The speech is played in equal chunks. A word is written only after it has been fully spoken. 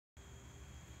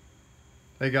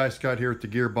Hey guys, Scott here at the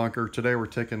Gear Bunker. Today we're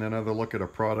taking another look at a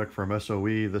product from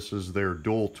SOE. This is their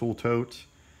dual tool tote.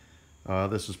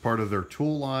 This is part of their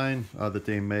tool line that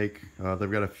they make.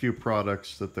 They've got a few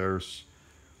products that they're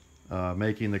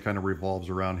making that kind of revolves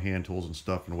around hand tools and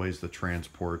stuff and ways to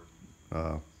transport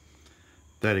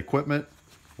that equipment.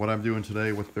 What I'm doing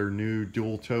today with their new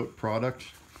dual tote product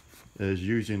is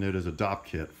using it as a Dopp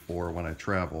kit for when I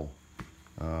travel.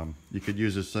 You could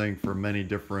use this thing for many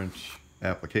different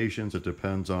applications. It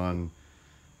depends on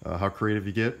how creative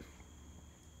you get,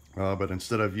 but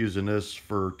instead of using this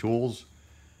for tools,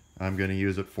 I'm going to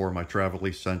use it for my travel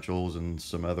essentials and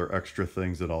some other extra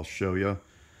things that I'll show you.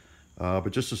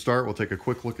 But just to start, we'll take a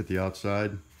quick look at the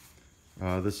outside.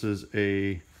 This is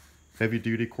a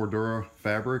heavy-duty Cordura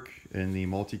fabric in the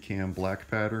multicam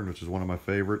black pattern, which is one of my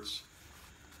favorites.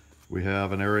 We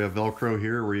have an area of Velcro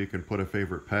here where you can put a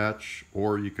favorite patch,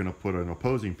 or you can put an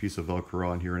opposing piece of Velcro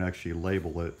on here and actually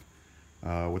label it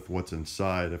with what's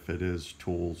inside if it is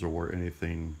tools or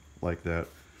anything like that.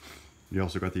 You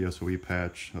also got the SOE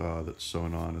patch that's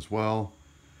sewn on as well.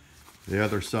 The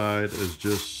other side is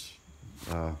just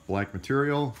blank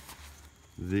material.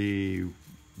 The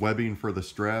webbing for the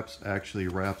straps actually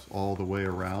wraps all the way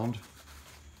around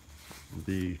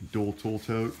the dual tool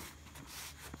tote.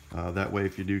 That way,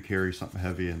 if you do carry something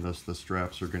heavy in this, the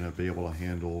straps are going to be able to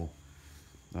handle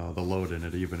the load in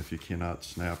it, even if you cannot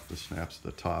snap the snaps at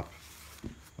the top.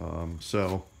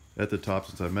 So at the top,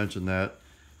 since I mentioned that,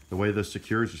 the way this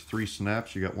secures is 3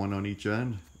 snaps. You got one on each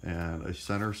end and a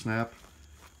center snap,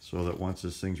 so that once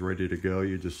this thing's ready to go,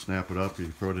 you just snap it up, you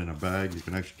throw it in a bag. You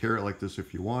can actually carry it like this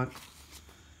if you want.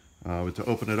 But to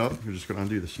open it up, you're just going to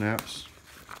undo the snaps.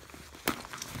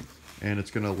 And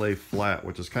it's going to lay flat,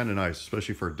 which is kind of nice,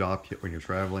 especially for a Dopp kit when you're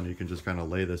traveling. You can just kind of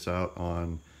lay this out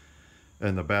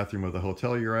in the bathroom of the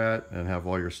hotel you're at and have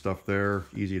all your stuff there,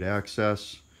 easy to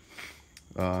access.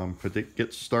 But to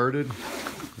get started,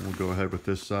 we'll go ahead with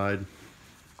this side.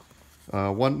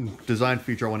 One design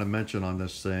feature I want to mention on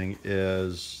this thing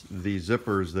is the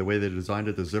zippers. The way they designed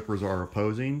it, the zippers are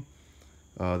opposing.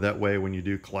 That way, when you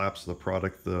do collapse the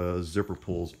product, the zipper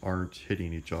pulls aren't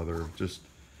hitting each other. Just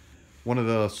one of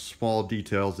the small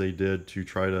details they did to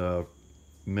try to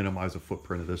minimize the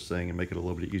footprint of this thing and make it a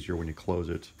little bit easier when you close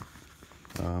it.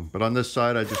 But on this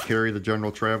side, I just carry the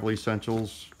general travel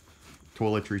essentials,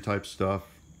 toiletry type stuff,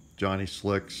 Johnny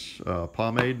Slick's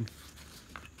pomade,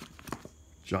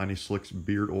 Johnny Slick's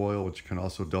beard oil, which can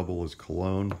also double as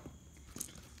cologne,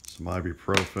 some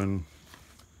ibuprofen.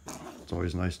 It's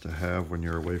always nice to have when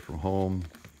you're away from home,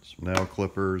 some nail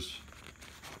clippers,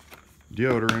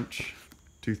 deodorant,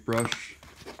 toothbrush,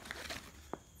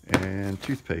 and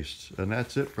toothpaste, and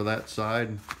that's it for that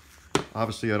side.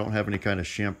 Obviously, I don't have any kind of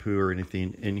shampoo or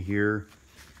anything in here.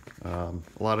 A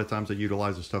lot of times I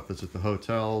utilize the stuff that's at the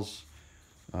hotels,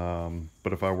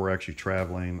 but if I were actually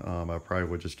traveling, I probably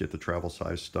would just get the travel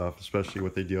size stuff, especially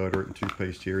with the deodorant and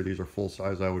toothpaste here. These are full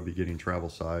size. I would be getting travel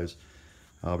size.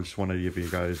 I just wanted to give you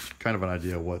guys kind of an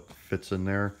idea of what fits in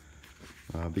there.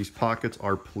 These pockets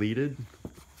are pleated,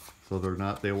 so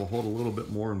they will hold a little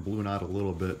bit more and balloon out a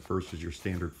little bit versus your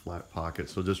standard flat pocket.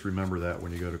 So just remember that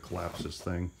when you go to collapse this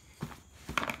thing.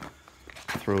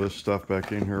 Throw this stuff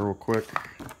back in here real quick,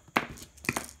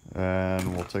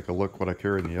 and we'll take a look what I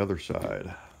carry on the other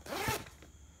side.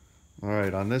 All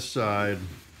right, on this side,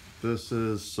 this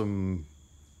is some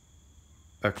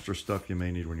extra stuff you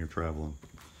may need when you're traveling.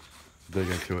 Dig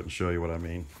into it and show you what I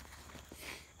mean.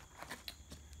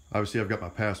 Obviously, I've got my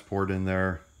passport in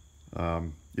there.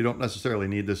 You don't necessarily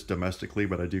need this domestically,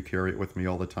 but I do carry it with me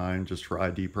all the time just for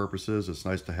ID purposes. It's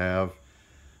nice to have.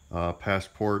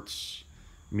 Passports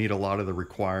meet a lot of the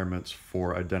requirements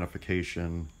for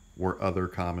identification where other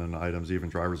common items, even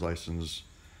driver's license,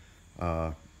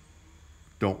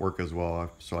 don't work as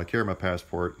well. So I carry my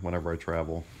passport whenever I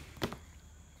travel.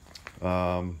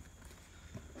 Never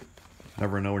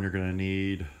know when you're going to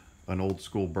need an old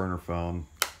school burner phone.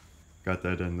 Got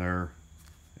that in there,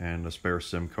 and a spare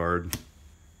SIM card.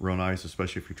 Real nice,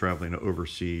 especially if you're traveling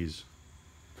overseas.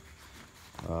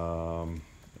 And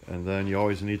then you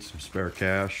always need some spare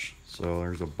cash. So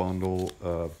there's a bundle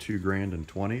of 2 grand in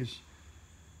 20s.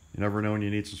 You never know when you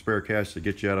need some spare cash to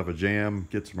get you out of a jam,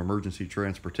 get some emergency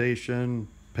transportation,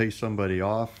 pay somebody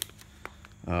off.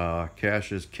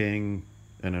 Cash is king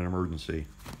in an emergency.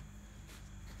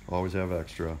 Always have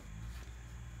extra.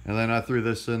 And then I threw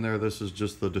this in there. This is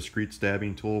just the discreet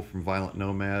stabbing tool from Violent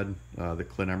Nomad that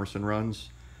Clint Emerson runs.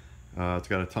 It's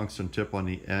got a tungsten tip on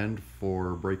the end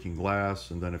for breaking glass,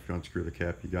 and then if you unscrew the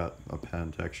cap, you got a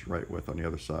pen to actually write with on the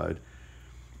other side.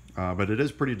 But it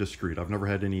is pretty discreet. I've never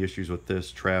had any issues with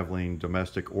this traveling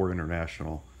domestic or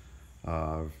international.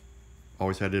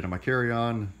 always had it in my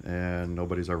carry-on, and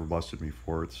nobody's ever busted me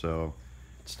for it, so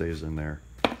it stays in there.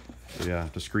 So yeah,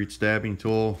 discreet stabbing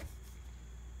tool.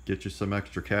 Get you some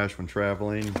extra cash when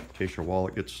traveling in case your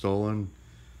wallet gets stolen,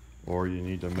 or you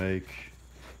need to make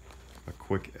a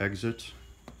quick exit,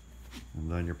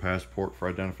 and then your passport for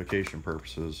identification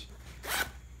purposes.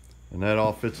 And that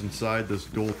all fits inside this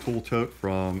dual tool tote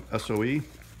from SOE.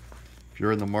 If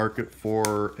you're in the market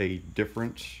for a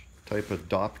different type of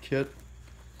Dopp kit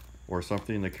or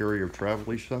something to carry your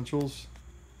travel essentials,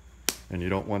 and you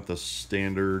don't want the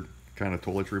standard kind of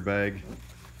toiletry bag,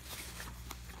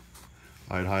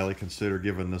 I'd highly consider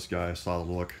giving this guy a solid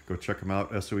look. Go check him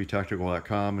out,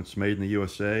 soetactical.com. It's made in the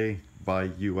USA by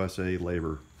USA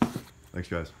labor. Thanks,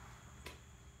 guys.